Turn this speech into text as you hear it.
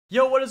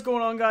Yo, what is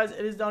going on, guys?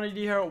 It is Donnie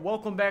D here.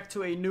 Welcome back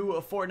to a new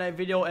Fortnite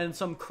video and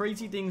some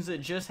crazy things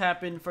that just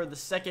happened for the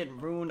second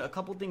rune. A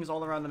couple things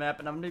all around the map,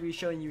 and I'm going to be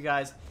showing you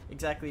guys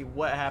exactly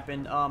what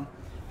happened.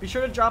 Be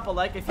sure to drop a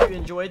like if you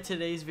enjoyed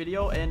today's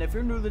video, and if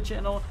you're new to the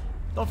channel,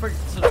 don't forget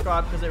to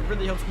subscribe because it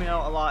really helps me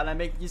out a lot. And I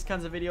make these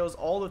kinds of videos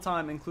all the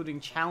time, including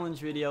challenge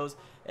videos,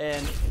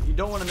 and you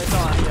don't want to miss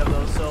out on any of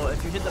those. So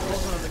if you hit the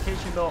post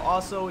notification bell,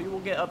 also you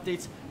will get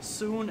updates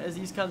soon as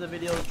these kinds of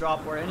videos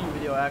drop, or any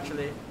video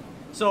actually.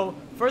 So,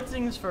 first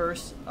things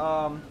first,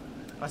 I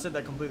said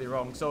that completely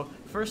wrong. So,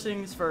 first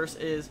things first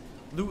is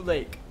Loot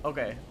Lake.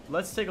 Okay,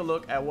 let's take a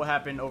look at what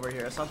happened over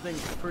here. Something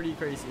pretty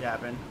crazy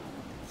happened.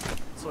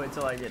 Let's wait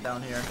till I get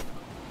down here.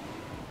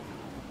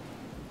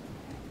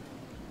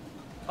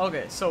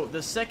 Okay, so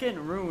the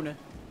second rune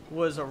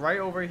was right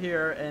over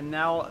here, and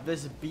now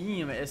this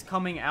beam is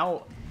coming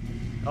out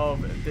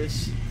of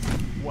this.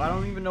 Well, I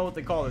don't even know what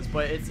they call this,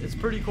 but it's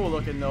pretty cool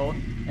looking though.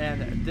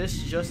 And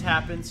this just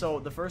happened. So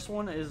the first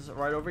one is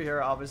right over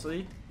here,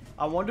 obviously.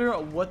 I wonder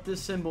what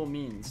this symbol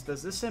means.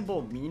 Does this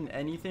symbol mean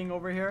anything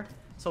over here?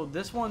 So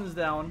this one's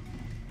down,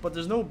 but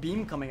there's no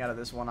beam coming out of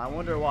this one. I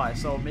wonder why.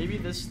 So maybe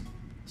this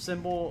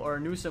symbol or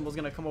new symbol is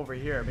gonna come over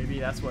here. Maybe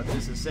that's what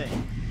this is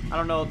saying. I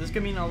don't know. This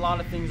could mean a lot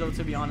of things though,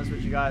 to be honest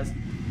with you guys.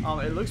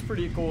 It looks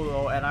pretty cool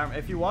though. And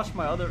if you watch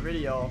my other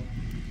video,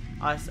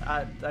 I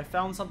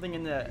found something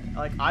in the,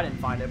 like, I didn't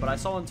find it, but I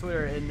saw on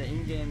Twitter in the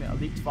in-game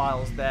leaked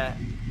files that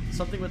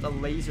something with a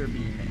laser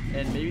beam,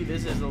 and maybe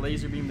this is the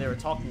laser beam they were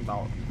talking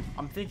about.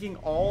 I'm thinking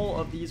all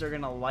of these are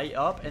gonna light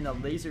up, and the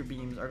laser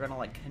beams are gonna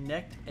like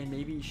connect and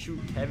maybe shoot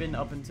Kevin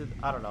up into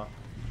I don't know.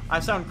 I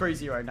sound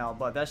crazy right now,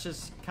 but that's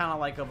just kind of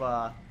like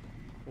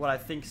what I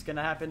think is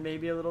gonna happen,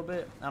 maybe a little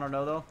bit. I don't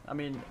know though. I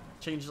mean,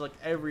 it changes like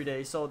every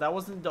day, so that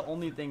wasn't the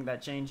only thing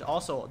that changed.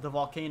 Also, the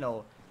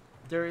volcano.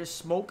 There is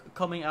smoke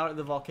coming out of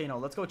the volcano.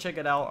 Let's go check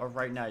it out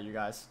right now, you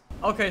guys.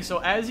 Okay, so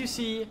as you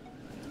see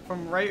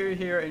from right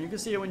here, and you can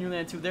see it when you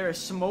land too, there is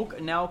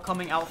smoke now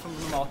coming out from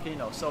the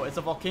volcano. So is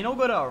the volcano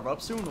going to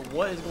erupt soon?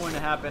 What is going to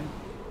happen?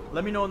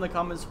 Let me know in the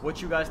comments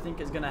what you guys think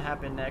is going to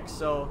happen next.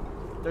 So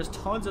there's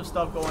tons of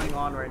stuff going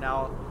on right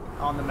now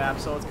on the map,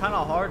 so it's kind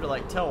of hard to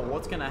like tell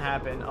what's going to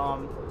happen.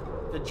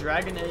 The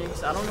dragon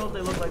eggs, I don't know if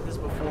they look like this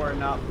before or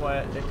not,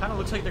 but it kind of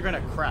looks like they're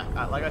going to crack.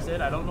 Like I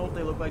said, I don't know if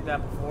they look like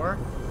that before,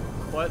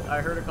 but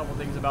I heard a couple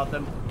things about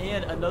them.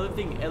 And another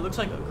thing, it looks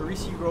like a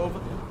Greasy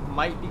Grove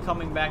might be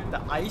coming back.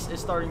 The ice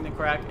is starting to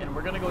crack, and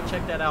we're gonna go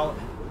check that out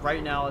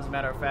right now. As a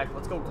matter of fact,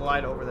 let's go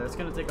glide over there. It's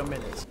gonna take a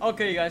minute.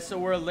 Okay guys, so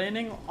we're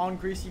landing on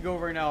Greasy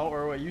Grove right now,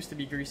 or what used to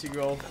be Greasy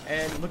Grove,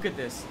 and look at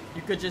this.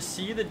 You could just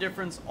see the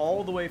difference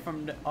all the way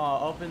from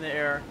up in the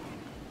air.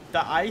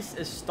 The ice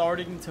is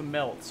starting to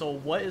melt. So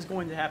what is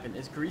going to happen?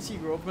 Is Greasy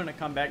Grove going to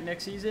come back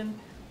next season,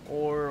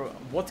 or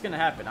what's going to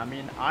happen? I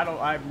mean, I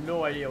have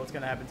no idea what's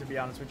going to happen, to be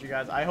honest with you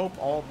guys. I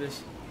hope all of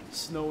this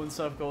snow and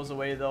stuff goes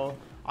away though.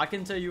 I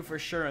can tell you for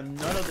sure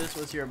none of this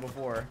was here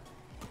before.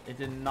 It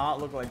did not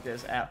look like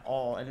this at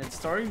all, and it's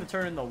starting to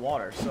turn into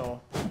water.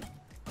 So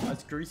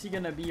is Greasy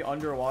going to be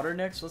underwater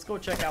next? Let's go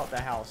check out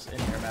the house in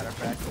here, matter of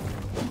fact.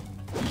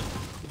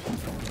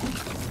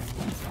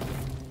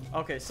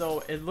 Okay,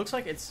 so it looks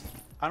like it's,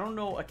 I don't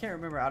know, I can't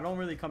remember. I don't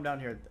really come down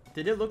here.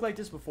 Did it look like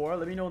this before?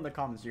 Let me know in the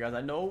comments, you guys.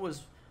 I know it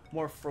was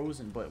more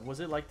frozen, but was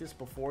it like this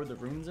before the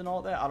runes and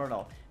all that? I don't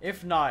know.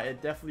 If not,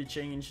 it definitely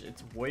changed.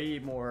 It's way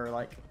more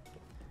like,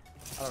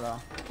 I don't know.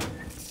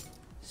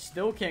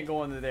 Still can't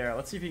go into there.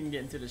 Let's see if we can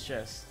get into this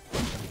chest.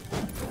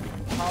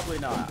 Probably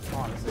not,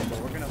 honestly, but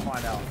we're gonna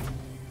find out.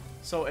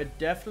 So it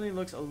definitely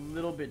looks a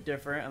little bit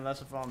different,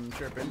 unless if I'm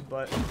tripping,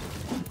 but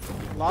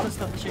a lot of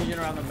stuff changing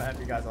around the map,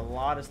 you guys. A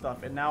lot of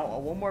stuff. And now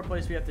one more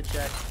place we have to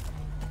check.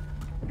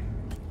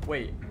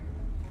 Wait.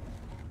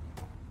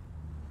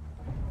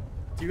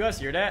 Do you guys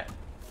hear that?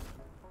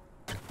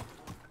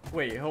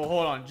 Wait,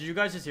 hold on. Did you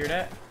guys just hear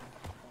that?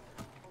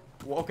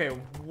 Okay,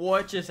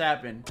 what just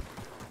happened?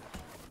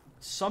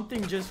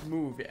 Something just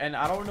moved, and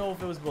I don't know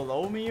if it was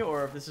below me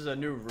or if this is a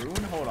new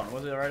rune. Hold on,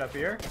 was it right up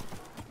here?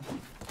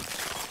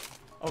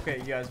 Okay,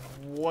 you guys,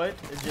 what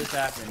just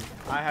happened?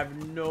 I have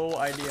no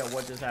idea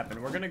what just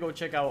happened. We're gonna go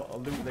check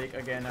out Loot Lake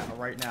again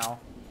right now.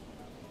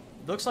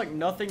 Looks like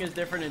nothing is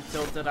different in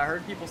Tilted. I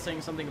heard people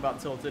saying something about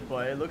Tilted,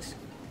 but it looks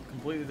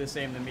completely the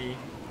same to me.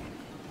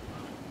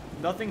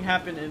 Nothing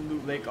happened in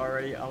Loot Lake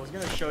already. I was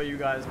gonna show you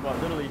guys, but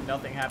literally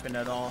nothing happened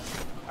at all.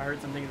 I heard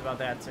some things about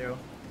that too.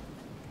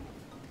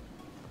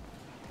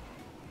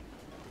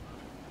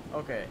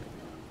 Okay,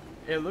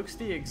 it looks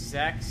the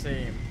exact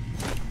same.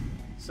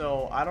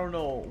 So I don't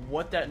know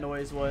what that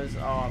noise was.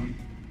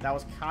 That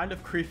was kind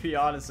of creepy,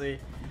 honestly.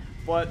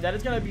 But that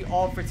is going to be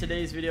all for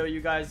today's video,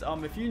 you guys.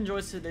 If you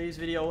enjoyed today's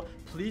video,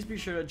 please be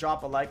sure to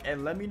drop a like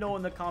and let me know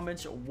in the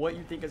comments what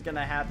you think is going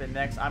to happen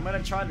next. I'm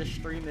going to try to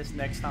stream this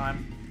next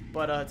time,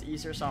 but it's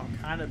Easter, so I'm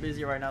kind of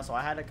busy right now. So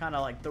I had to kind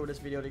of like throw this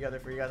video together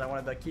for you guys. I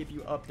wanted to keep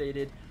you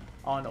updated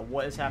on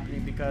what is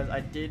happening, because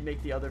I did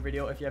make the other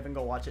video. If you haven't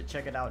go watch it,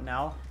 check it out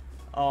now.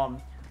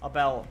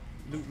 About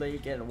Loot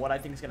Lake and what I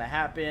think is going to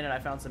happen, and I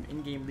found some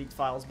in-game leaked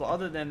files. But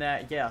other than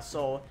that, yeah,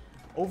 so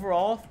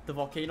overall, the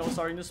volcano is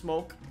starting to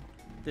smoke.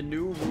 The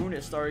new rune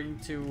is starting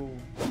to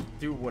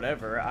do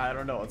whatever. I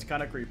don't know. It's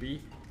kind of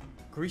creepy.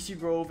 Greasy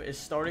Grove is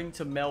starting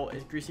to melt.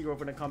 Is Greasy Grove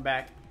going to come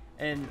back?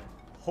 And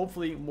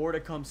hopefully more to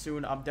come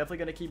soon. I'm definitely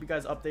going to keep you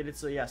guys updated.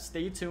 So yeah,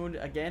 stay tuned.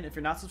 Again, if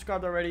you're not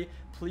subscribed already,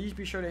 please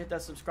be sure to hit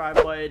that subscribe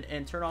button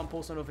and turn on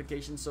post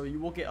notifications so you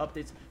will get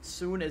updates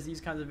soon as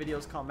these kinds of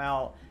videos come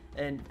out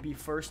and be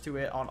first to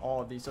it on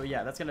all of these. So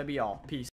yeah, that's going to be all. Peace.